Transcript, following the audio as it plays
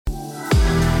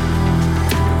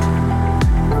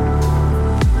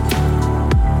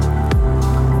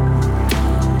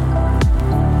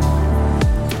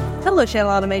Hello,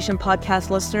 Channel Automation podcast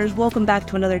listeners. Welcome back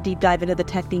to another deep dive into the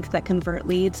techniques that convert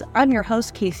leads. I'm your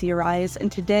host, Casey Arise,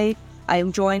 and today I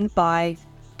am joined by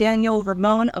Daniel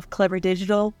Ramon of Clever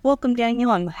Digital. Welcome, Daniel.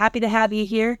 I'm happy to have you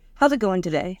here. How's it going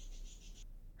today?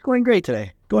 Going great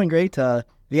today. Going great. The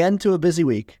end to a busy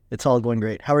week. It's all going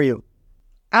great. How are you?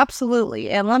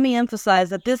 Absolutely. And let me emphasize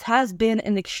that this has been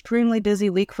an extremely busy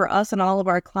week for us and all of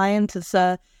our clients. It's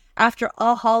after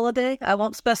a holiday. I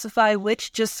won't specify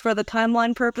which just for the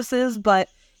timeline purposes, but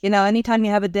anytime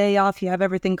you have a day off, you have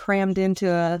everything crammed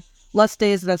into less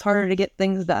days and it's harder to get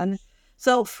things done.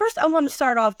 So first I want to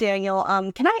start off, Daniel.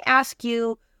 Can I ask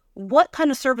you, what kind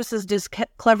of services does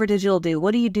Clever Digital do?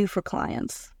 What do you do for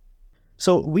clients?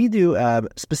 So we do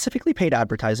specifically paid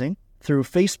advertising through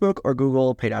Facebook or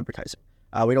Google paid advertising.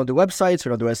 We don't do websites, we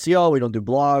don't do SEO, we don't do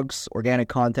blogs, organic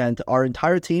content. Our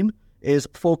entire team is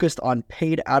focused on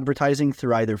paid advertising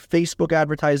through either Facebook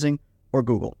advertising or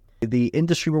Google. The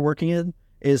industry we're working in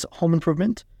is home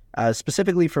improvement,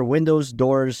 specifically for windows,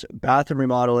 doors, bathroom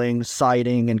remodeling,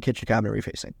 siding, and kitchen cabinet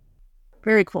refacing.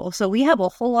 Very cool. So we have a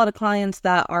whole lot of clients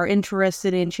that are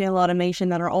interested in channel automation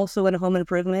that are also in home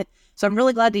improvement. So I'm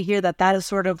really glad to hear that that is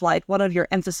sort of like one of your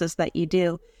emphasis that you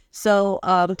do. So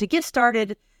to get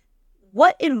started,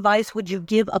 what advice would you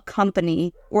give a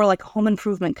company or like a home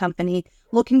improvement company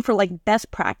looking for like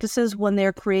best practices when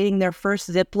they're creating their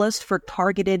first zip list for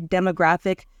targeted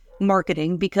demographic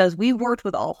marketing? Because we worked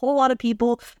with a whole lot of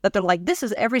people that they're like, this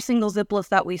is every single zip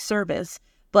list that we service.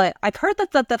 But I've heard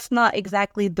that that's not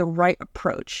exactly the right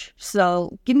approach.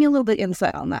 So give me a little bit of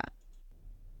insight on that.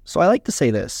 So I like to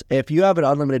say this: if you have an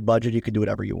unlimited budget, you can do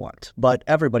whatever you want, but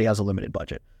everybody has a limited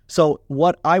budget. So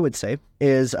what I would say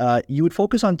is you would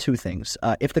focus on two things.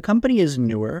 If the company is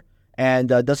newer and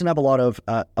doesn't have a lot of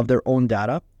their own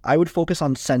data, I would focus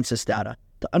on census data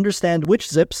to understand which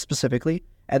zips specifically,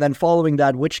 and then following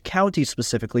that, which county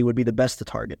specifically would be the best to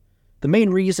target. The main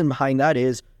reason behind that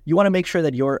is you want to make sure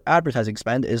that your advertising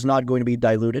spend is not going to be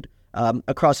diluted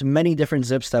across many different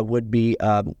zips that would be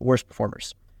worst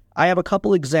performers. I have a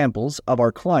couple examples of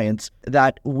our clients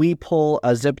that we pull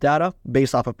zip data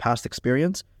based off of past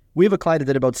experience. We have a client that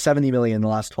did about 70 million in the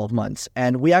last 12 months,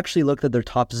 and we actually looked at their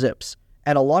top zips.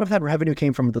 And a lot of that revenue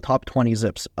came from the top 20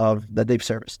 zips that they've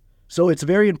serviced. So it's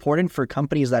very important for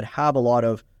companies that have a lot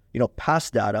of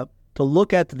past data to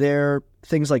look at their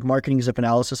things like marketing zip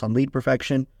analysis on lead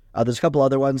perfection. There's a couple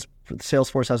other ones.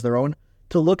 Salesforce has their own.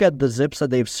 To look at the zips that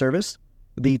they've serviced,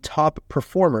 the top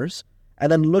performers, and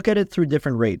then look at it through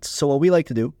different rates. So what we like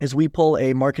to do is we pull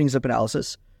a marketing zip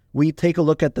analysis. We take a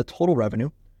look at the total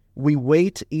revenue. We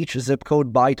weight each zip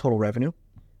code by total revenue.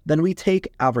 Then we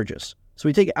take averages. So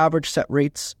we take average set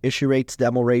rates, issue rates,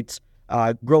 demo rates,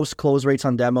 gross close rates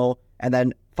on demo, and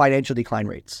then financial decline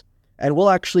rates. And we'll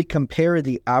actually compare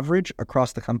the average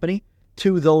across the company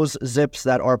to those zips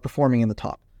that are performing in the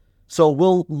top. So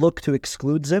we'll look to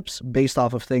exclude zips based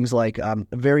off of things like a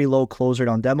very low close rate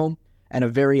on demo and a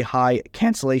very high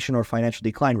cancellation or financial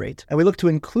decline rate. And we look to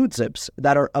include zips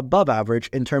that are above average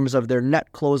in terms of their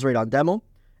net close rate on demo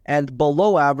and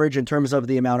below average in terms of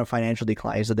the amount of financial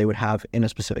declines that they would have in a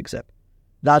specific zip.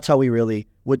 That's how we really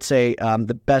would say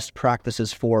the best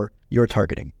practices for your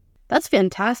targeting. That's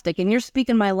fantastic. And you're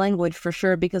speaking my language for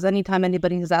sure, because anytime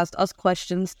anybody has asked us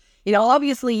questions,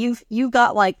 obviously you've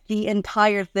got like the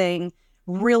entire thing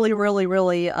really, really,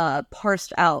 really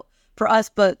parsed out for us.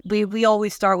 But we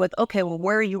always start with, okay, well,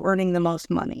 where are you earning the most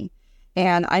money?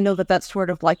 And I know that that's sort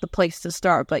of like the place to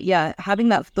start. But yeah, having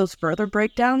those further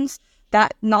breakdowns,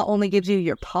 that not only gives you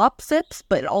your top zips,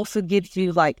 but it also gives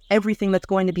you like everything that's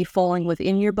going to be falling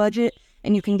within your budget.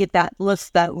 And you can get that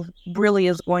list that really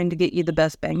is going to get you the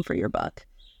best bang for your buck.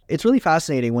 It's really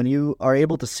fascinating when you are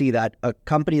able to see that a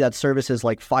company that services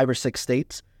like 5 or 6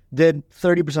 states did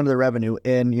 30% of their revenue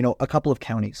in, a couple of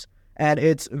counties. And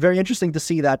it's very interesting to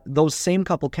see that those same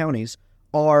couple counties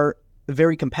are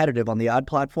very competitive on the ad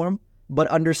platform, but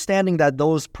understanding that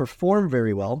those perform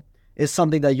very well is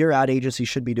something that your ad agency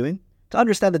should be doing to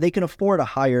understand that they can afford a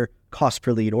higher cost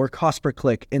per lead or cost per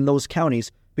click in those counties,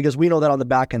 because we know that on the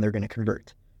back end they're going to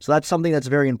convert. So that's something that's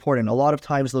very important. A lot of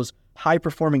times those high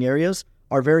performing areas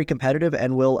are very competitive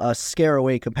and will scare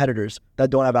away competitors that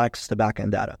don't have access to back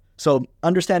end data. So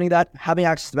understanding that, having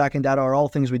access to back end data are all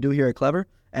things we do here at Clever.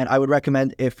 And I would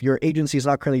recommend, if your agency is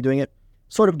not currently doing it,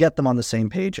 sort of get them on the same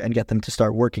page and get them to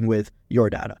start working with your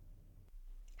data.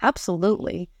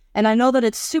 Absolutely. And I know that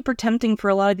it's super tempting for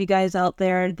a lot of you guys out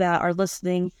there that are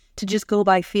listening to just go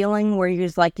by feeling, where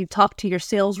you've talked to your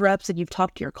sales reps and you've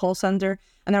talked to your call center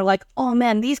and they're like, oh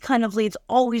man, these kind of leads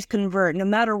always convert. No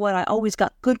matter what, I always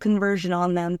got good conversion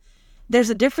on them. There's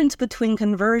a difference between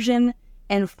conversion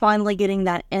and finally getting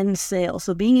that end sale.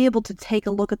 So being able to take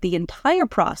a look at the entire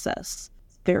process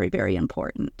is very, very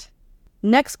important.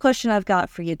 Next question I've got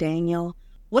for you, Daniel.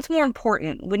 What's more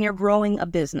important when you're growing a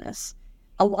business?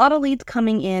 A lot of leads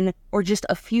coming in or just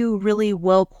a few really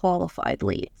well-qualified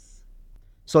leads?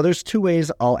 So there's two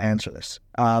ways I'll answer this.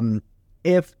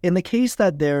 If in the case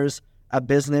that there's a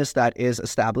business that is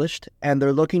established and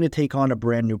they're looking to take on a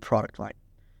brand new product line,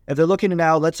 if they're looking to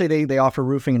now, let's say they offer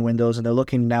roofing and windows and they're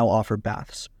looking to now offer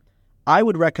baths, I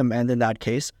would recommend in that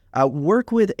case,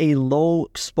 work with a low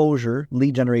exposure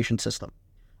lead generation system.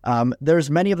 There's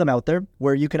many of them out there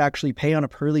where you can actually pay on a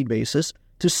per lead basis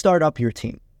to start up your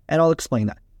team. And I'll explain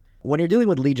that. When you're dealing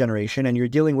with lead generation and you're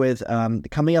dealing with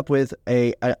coming up with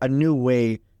a new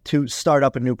way to start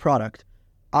up a new product,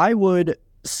 I would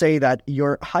say that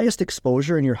your highest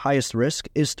exposure and your highest risk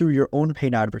is through your own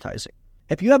paid advertising.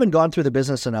 If you haven't gone through the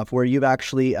business enough where you've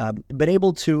actually been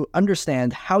able to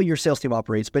understand how your sales team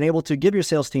operates, been able to give your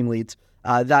sales team leads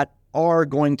that are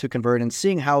going to convert and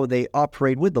seeing how they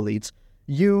operate with the leads,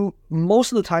 you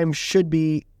most of the time should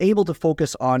be able to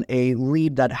focus on a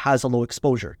lead that has a low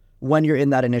exposure when you're in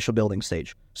that initial building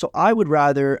stage. So I would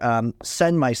rather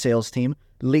send my sales team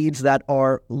leads that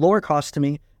are lower cost to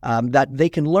me, that they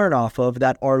can learn off of,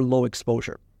 that are low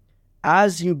exposure.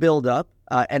 As you build up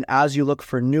and as you look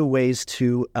for new ways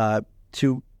to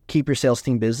keep your sales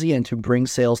team busy and to bring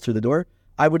sales through the door,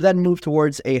 I would then move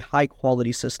towards a high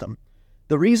quality system.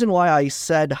 The reason why I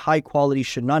said high quality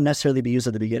should not necessarily be used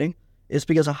at the beginning is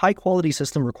because a high quality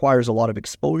system requires a lot of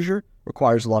exposure,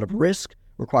 requires a lot of risk,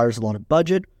 requires a lot of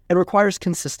budget, and requires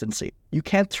consistency. You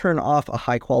can't turn off a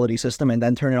high quality system and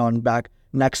then turn it on back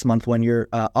next month when your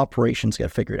operations get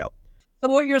figured out. So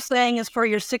what you're saying is for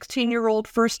your 16-year-old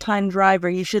first-time driver,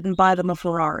 you shouldn't buy them a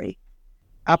Ferrari.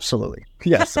 Absolutely.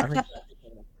 Yes. I mean,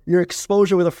 your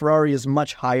exposure with a Ferrari is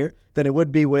much higher than it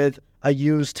would be with a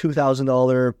used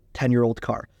 $2,000 10-year-old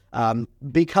car.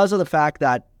 Because of the fact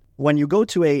that when you go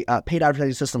to a paid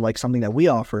advertising system like something that we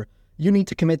offer, you need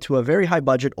to commit to a very high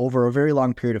budget over a very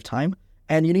long period of time.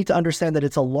 And you need to understand that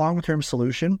it's a long-term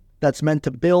solution that's meant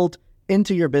to build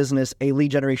into your business a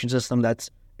lead generation system that's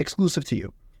exclusive to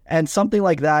you. And something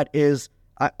like that is,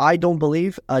 I don't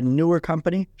believe a newer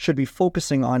company should be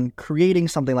focusing on creating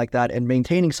something like that and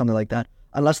maintaining something like that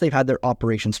unless they've had their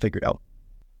operations figured out.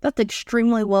 That's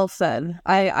extremely well said.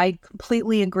 I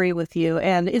completely agree with you.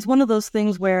 And it's one of those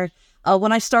things where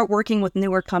when I start working with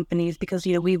newer companies, because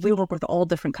we work with all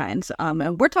different kinds,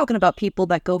 and we're talking about people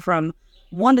that go from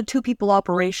 1 to 2 people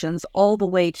operations all the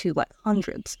way to like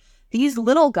hundreds. These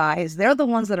little guys, they're the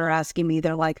ones that are asking me,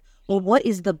 they're like, well, what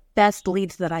is the best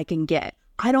leads that I can get?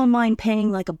 I don't mind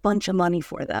paying like a bunch of money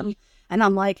for them. And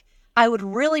I'm like, I would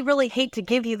really, really hate to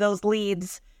give you those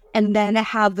leads and then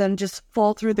have them just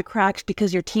fall through the cracks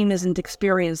because your team isn't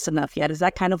experienced enough yet. Is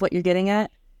that kind of what you're getting at?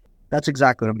 That's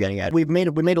exactly what I'm getting at. We made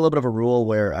a little bit of a rule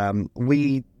where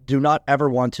we do not ever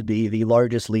want to be the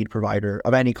largest lead provider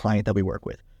of any client that we work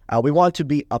with. We want to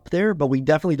be up there, but we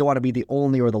definitely don't want to be the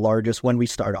only or the largest when we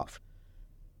start off.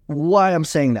 Why I'm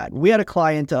saying that? We had a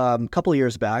client a couple of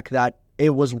years back that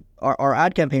it was our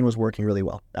ad campaign was working really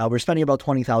well. We're spending about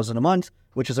 $20,000 a month,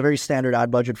 which is a very standard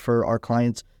ad budget for our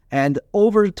clients. And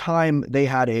over time, they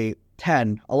had a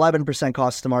 11%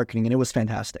 cost to marketing, and it was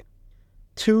fantastic.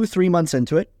 2-3 months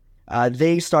into it,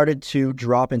 they started to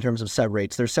drop in terms of sell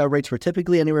rates. Their sell rates were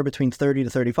typically anywhere between 30 to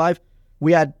 35.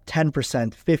 We had 10%,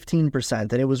 15%,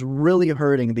 and it was really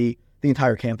hurting the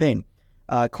entire campaign.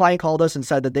 Client called us and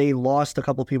said that they lost a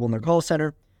couple people in their call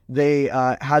center. They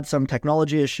had some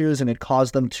technology issues, and it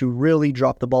caused them to really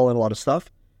drop the ball in a lot of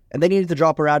stuff. And they needed to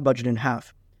drop our ad budget in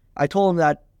half. I told them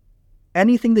that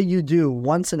anything that you do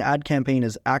once an ad campaign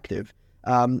is active,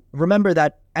 remember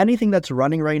that anything that's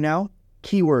running right now,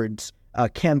 keywords,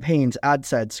 campaigns, ad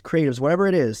sets, creatives, whatever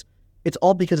it is, it's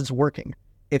all because it's working.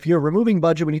 If you're removing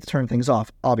budget, we need to turn things off,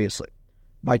 obviously.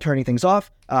 By turning things off,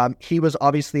 he was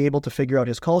obviously able to figure out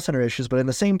his call center issues, but in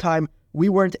the same time, we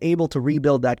weren't able to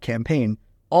rebuild that campaign.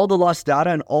 All the lost data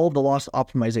and all the lost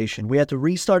optimization. We had to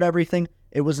restart everything.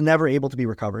 It was never able to be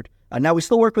recovered. Now, we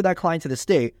still work with that client to this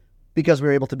day because we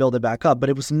were able to build it back up, but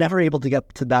it was never able to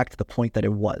get back to the point that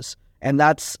it was. And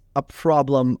that's a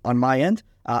problem on my end.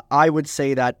 I would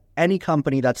say that any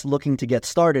company that's looking to get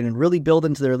started and really build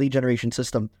into their lead generation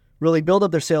system, really build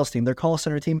up their sales team, their call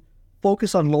center team,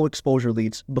 focus on low exposure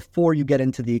leads before you get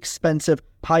into the expensive,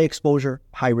 high exposure,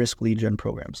 high risk lead gen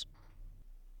programs.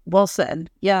 Well said.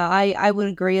 Yeah, I would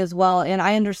agree as well. And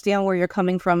I understand where you're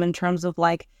coming from in terms of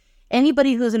like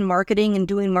anybody who's in marketing and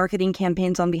doing marketing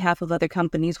campaigns on behalf of other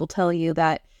companies will tell you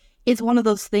that it's one of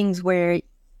those things where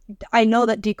I know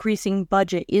that decreasing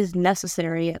budget is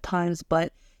necessary at times,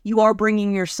 but you are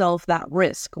bringing yourself that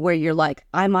risk where you're like,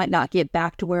 I might not get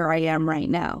back to where I am right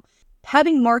now.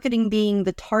 Having marketing being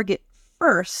the target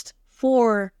first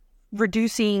for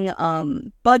reducing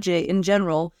budget in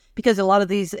general, because a lot of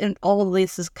these and all of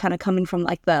this is kind of coming from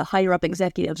like the higher up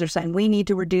executives are saying we need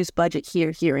to reduce budget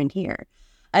here, here, and here.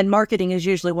 And marketing is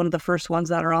usually one of the first ones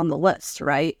that are on the list,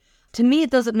 right? To me,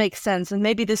 it doesn't make sense. And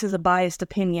maybe this is a biased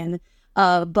opinion,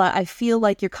 but I feel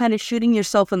like you're kind of shooting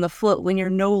yourself in the foot when you're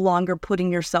no longer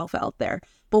putting yourself out there.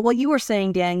 But what you were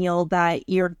saying, Daniel, that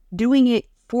you're doing it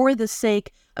for the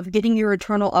sake of getting your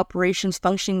internal operations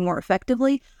functioning more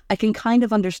effectively, I can kind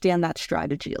of understand that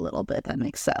strategy a little bit. That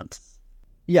makes sense.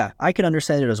 Yeah, I can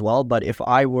understand it as well. But if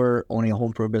I were owning a home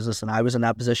improvement business and I was in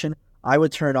that position, I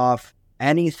would turn off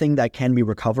anything that can be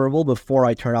recoverable before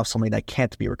I turn off something that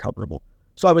can't be recoverable.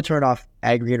 So I would turn off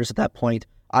aggregators at that point.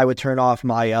 I would turn off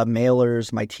my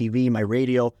mailers, my TV, my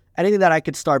radio, anything that I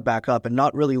could start back up and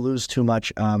not really lose too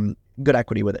much good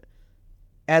equity with it.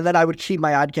 And then I would keep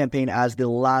my ad campaign as the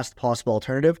last possible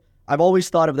alternative. I've always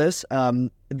thought of this.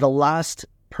 The last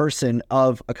person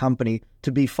of a company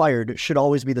to be fired should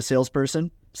always be the salesperson.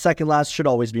 Second last should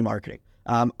always be marketing.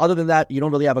 Other than that, you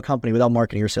don't really have a company without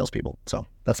marketing or salespeople. So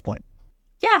that's the point.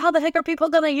 Yeah, how the heck are people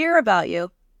going to hear about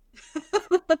you?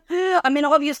 I mean,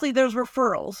 obviously there's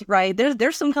referrals, right?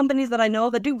 There's some companies that I know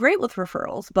that do great with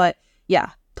referrals, but yeah,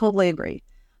 totally agree.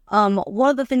 One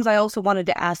of the things I also wanted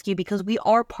to ask you, because we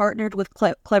are partnered with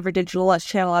Clever Digital as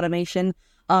channel automation,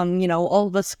 all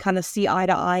of us kind of see eye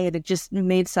to eye and it just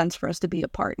made sense for us to be a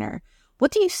partner.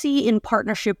 What do you see in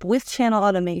partnership with channel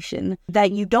automation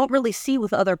that you don't really see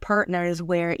with other partners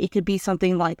where it could be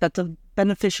something like that's a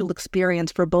beneficial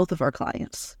experience for both of our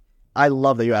clients? I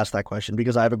love that you asked that question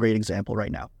because I have a great example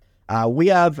right now. We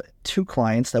have 2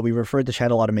 clients that we referred to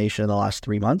channel automation in the last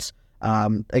 3 months.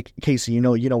 Casey, you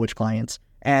know which clients.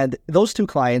 And those 2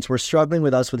 clients were struggling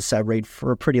with us with set rate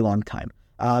for a pretty long time.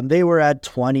 They were at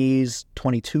 20s,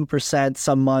 22%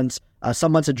 some months.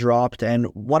 Some months it dropped, and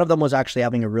one of them was actually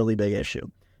having a really big issue.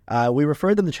 We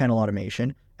referred them to channel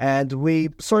automation, and we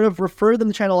sort of referred them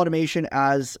to channel automation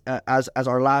as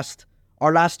our last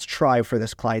try for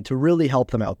this client to really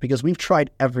help them out because we've tried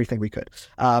everything we could.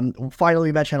 Finally,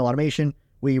 we met channel automation.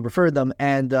 We referred them,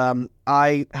 and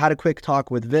I had a quick talk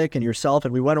with Vic and yourself,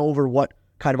 and we went over what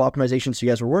kind of optimizations you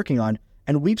guys were working on,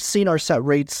 and we've seen our set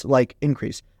rates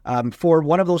increase. For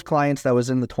one of those clients that was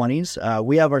in the 20s,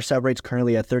 we have our set rates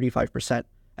currently at 35%.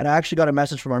 And I actually got a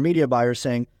message from our media buyer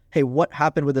saying, hey, what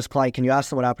happened with this client? Can you ask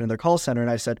them what happened in their call center? And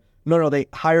I said, no, they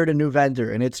hired a new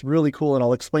vendor and it's really cool and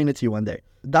I'll explain it to you one day.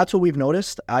 That's what we've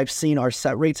noticed. I've seen our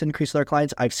set rates increase with our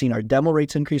clients. I've seen our demo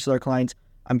rates increase with our clients.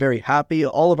 I'm very happy.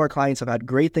 All of our clients have had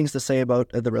great things to say about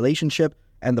the relationship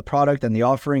and the product and the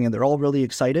offering, and they're all really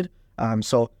excited.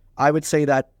 So I would say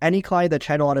that any client that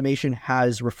channel automation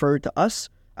has referred to us,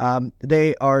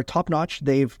 they are top notch.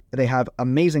 They have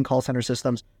amazing call center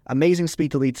systems, amazing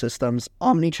speed to lead systems,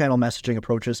 omni-channel messaging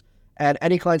approaches. And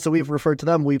any clients that we've referred to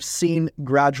them, we've seen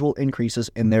gradual increases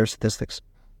in their statistics.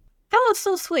 That was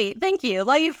so sweet. Thank you.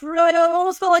 I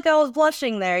almost felt like I was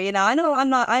blushing there. I know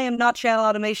I am not channel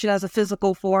automation as a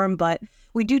physical form, but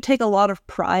we do take a lot of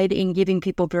pride in giving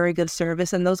people very good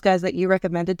service. And those guys that you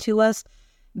recommended to us,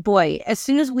 boy, as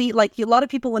soon as we, a lot of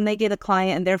people, when they get a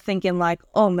client and they're thinking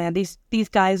oh man, these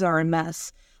guys are a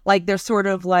mess. They're sort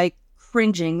of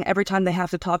cringing every time they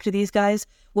have to talk to these guys.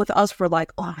 With us, we're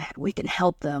oh man, we can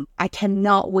help them. I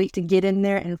cannot wait to get in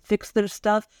there and fix their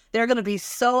stuff. They're going to be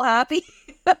so happy.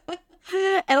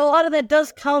 And a lot of that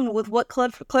does come with what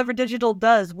Clever Digital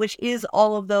does, which is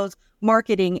all of those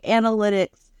marketing,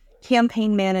 analytics,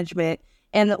 campaign management.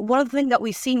 And one of the things that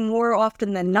we see more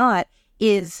often than not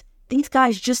is these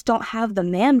guys just don't have the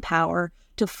manpower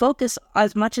to focus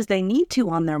as much as they need to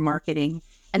on their marketing.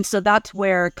 And so that's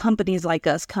where companies like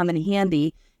us come in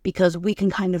handy because we can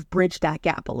kind of bridge that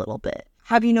gap a little bit.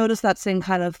 Have you noticed that same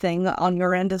kind of thing on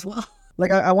your end as well?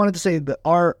 I wanted to say that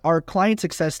our client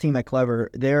success team at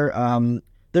Clever,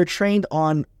 they're trained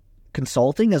on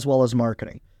consulting as well as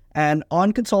marketing. And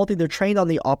on consulting, they're trained on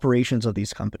the operations of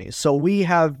these companies. So we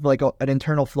have an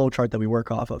internal flow chart that we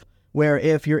work off of, where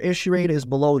if your issue rate is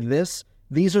below this,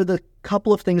 these are the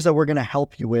couple of things that we're going to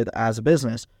help you with as a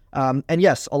business. And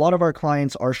yes, a lot of our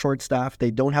clients are short-staffed.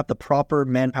 They don't have the proper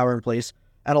manpower in place.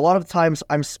 And a lot of times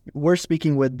we're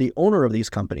speaking with the owner of these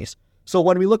companies. So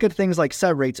when we look at things like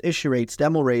set rates, issue rates,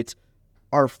 demo rates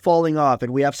are falling off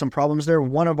and we have some problems there,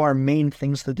 one of our main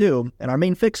things to do, and our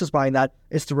main fixes behind that,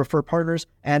 is to refer partners,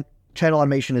 and channel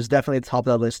automation is definitely at the top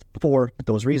of that list for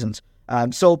those reasons.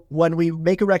 So when we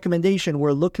make a recommendation,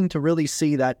 we're looking to really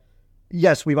see that,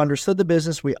 yes, we've understood the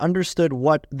business, we understood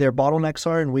what their bottlenecks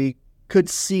are, and we could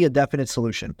see a definite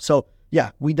solution. So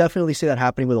yeah, we definitely see that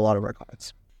happening with a lot of our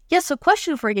clients. Yeah, so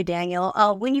question for you, Daniel.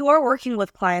 When you are working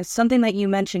with clients, something that you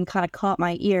mentioned kind of caught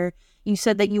my ear. You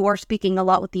said that you are speaking a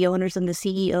lot with the owners and the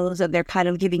CEOs, and they're kind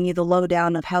of giving you the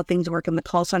lowdown of how things work in the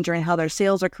call center and how their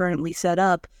sales are currently set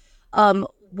up.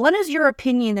 What is your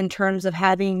opinion in terms of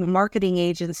having marketing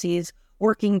agencies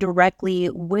working directly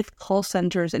with call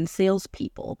centers and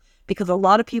salespeople? Because a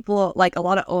lot of people, like a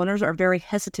lot of owners, are very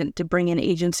hesitant to bring in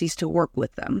agencies to work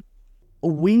with them.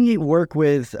 We work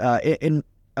with,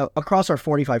 across our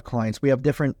 45 clients, we have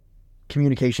different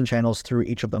communication channels through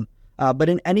each of them. But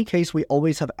in any case, we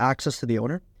always have access to the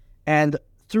owner. And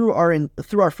through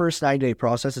our first 90-day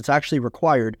process, it's actually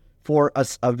required for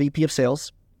a VP of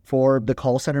sales, for the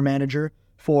call center manager,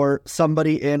 for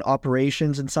somebody in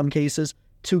operations in some cases,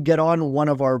 to get on one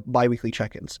of our biweekly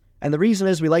check-ins. And the reason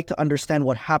is we like to understand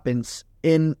what happens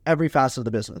in every facet of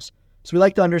the business. So we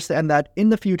like to understand that in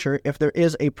the future, if there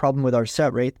is a problem with our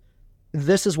set rate,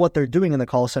 this is what they're doing in the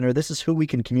call center. This is who we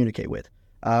can communicate with.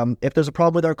 If there's a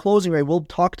problem with our closing rate, we'll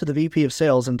talk to the VP of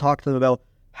sales and talk to them about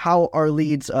how our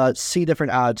leads see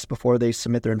different ads before they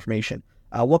submit their information,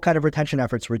 what kind of retention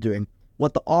efforts we're doing,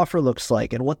 what the offer looks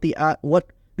like, and what the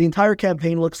entire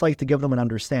campaign looks like to give them an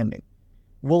understanding.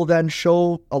 We'll then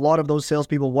show a lot of those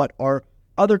salespeople what our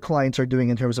other clients are doing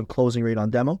in terms of closing rate on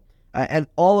demo. And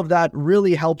all of that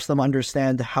really helps them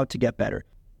understand how to get better.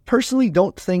 Personally,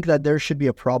 don't think that there should be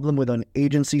a problem with an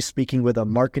agency speaking with a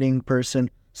marketing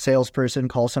person, salesperson,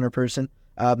 call center person,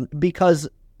 because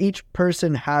each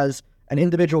person has an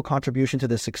individual contribution to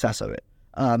the success of it.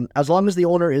 As long as the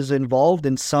owner is involved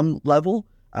in some level,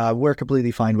 we're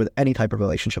completely fine with any type of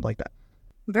relationship like that.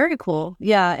 Very cool.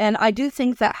 Yeah. And I do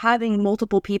think that having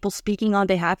multiple people speaking on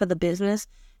behalf of the business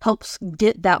helps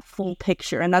get that full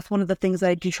picture. And that's one of the things that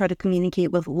I do try to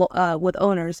communicate with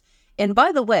owners. And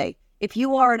by the way, if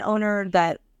you are an owner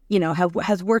that,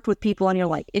 has worked with people and you're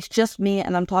like, it's just me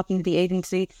and I'm talking to the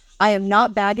agency, I am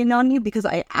not bagging on you because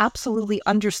I absolutely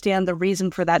understand the reason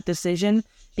for that decision,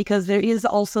 because there is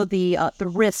also the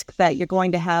risk that you're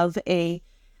going to have a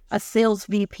sales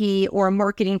VP or a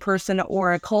marketing person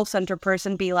or a call center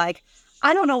person be like,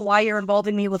 I don't know why you're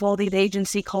involving me with all these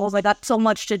agency calls. I got so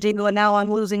much to do and now I'm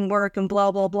losing work and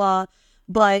blah, blah, blah.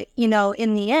 But, in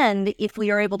the end, if we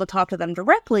are able to talk to them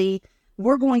directly,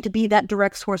 we're going to be that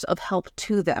direct source of help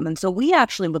to them. And so we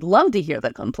actually would love to hear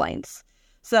the complaints.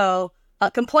 So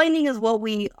complaining is what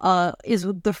is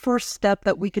the first step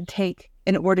that we could take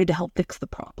in order to help fix the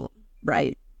problem,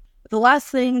 right? The last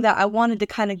thing that I wanted to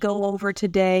kind of go over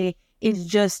today is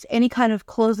just any kind of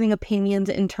closing opinions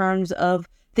in terms of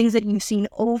things that you've seen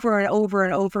over and over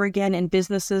and over again in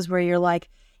businesses where you're like,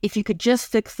 if you could just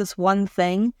fix this one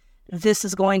thing, this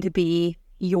is going to be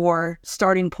your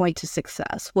starting point to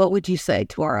success. What would you say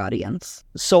to our audience?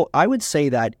 So I would say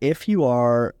that if you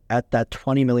are at that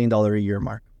 $20 million a year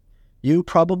mark, you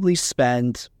probably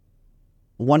spend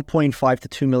 $1.5 to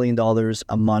 $2 million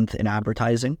a month in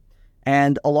advertising,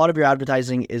 and a lot of your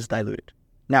advertising is diluted.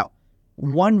 Now,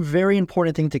 one very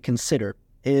important thing to consider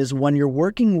is when you're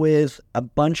working with a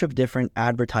bunch of different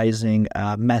advertising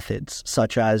methods,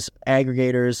 such as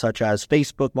aggregators, such as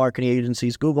Facebook marketing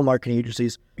agencies, Google marketing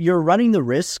agencies, you're running the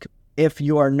risk if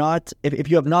you have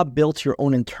not built your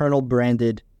own internal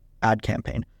branded ad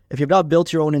campaign, if you've not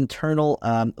built your own internal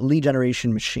lead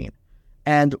generation machine.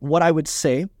 And what I would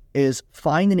say is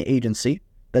find an agency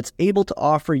that's able to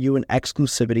offer you an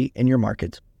exclusivity in your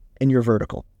market, in your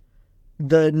vertical.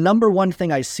 The number one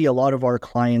thing I see a lot of our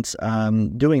clients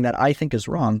doing that I think is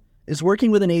wrong is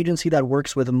working with an agency that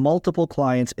works with multiple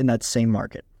clients in that same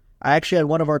market. I actually had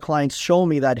one of our clients show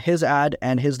me that his ad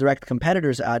and his direct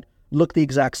competitor's ad look the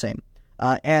exact same.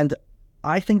 And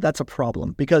I think that's a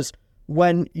problem, because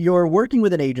when you're working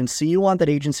with an agency, you want that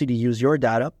agency to use your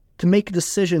data to make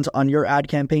decisions on your ad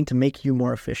campaign to make you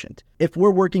more efficient. If we're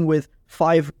working with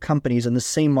 5 companies in the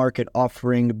same market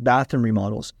offering bathroom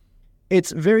remodels,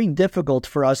 it's very difficult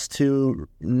for us to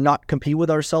not compete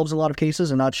with ourselves in a lot of cases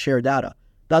and not share data.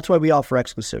 That's why we offer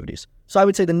exclusivities. So I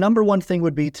would say the number one thing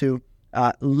would be to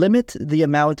limit the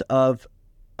amount of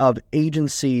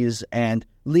agencies and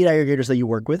lead aggregators that you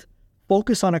work with,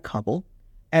 focus on a couple,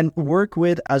 and work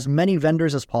with as many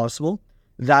vendors as possible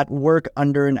that work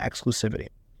under an exclusivity.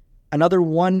 Another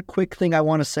one quick thing I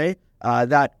want to say,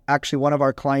 that actually one of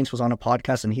our clients was on a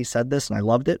podcast and he said this and I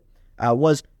loved it,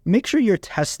 was make sure you're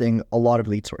testing a lot of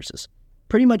lead sources.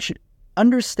 Pretty much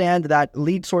understand that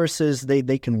lead sources,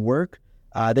 they can work.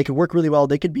 They can work really well.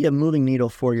 They could be a moving needle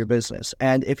for your business.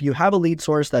 And if you have a lead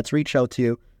source that's reached out to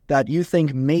you that you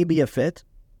think may be a fit,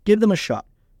 give them a shot.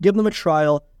 Give them a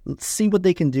trial. See what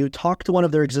they can do. Talk to one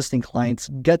of their existing clients.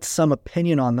 Get some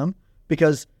opinion on them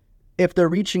because if they're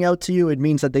reaching out to you, it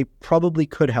means that they probably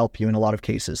could help you in a lot of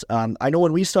cases. I know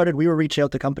when we started, we were reaching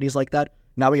out to companies like that.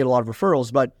 Now we get a lot of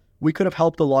referrals, but we could have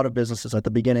helped a lot of businesses at the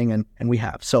beginning, and we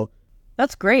have. So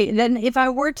that's great. Then if I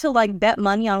were to like bet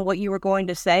money on what you were going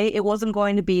to say, it wasn't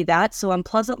going to be that. So I'm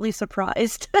pleasantly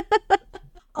surprised.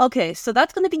 Okay, so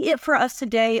that's going to be it for us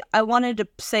today. I wanted to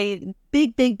say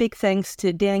big thanks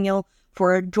to Daniel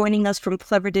for joining us from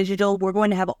Clever Digital. We're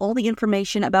going to have all the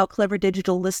information about Clever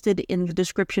Digital listed in the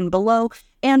description below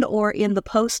and or in the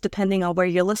post, depending on where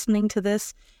you're listening to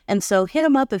this. And so hit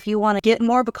them up if you want to get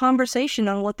more of a conversation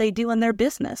on what they do in their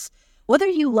business. Whether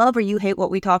you love or you hate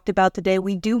what we talked about today,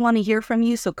 we do want to hear from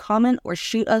you. So comment or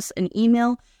shoot us an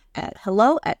email at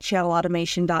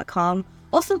hello@channelautomation.com.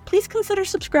 Also, please consider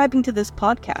subscribing to this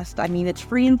podcast. I mean, it's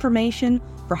free information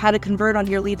for how to convert on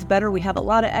your leads better. We have a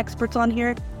lot of experts on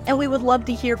here, and we would love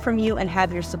to hear from you and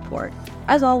have your support.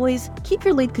 As always, keep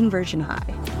your lead conversion high.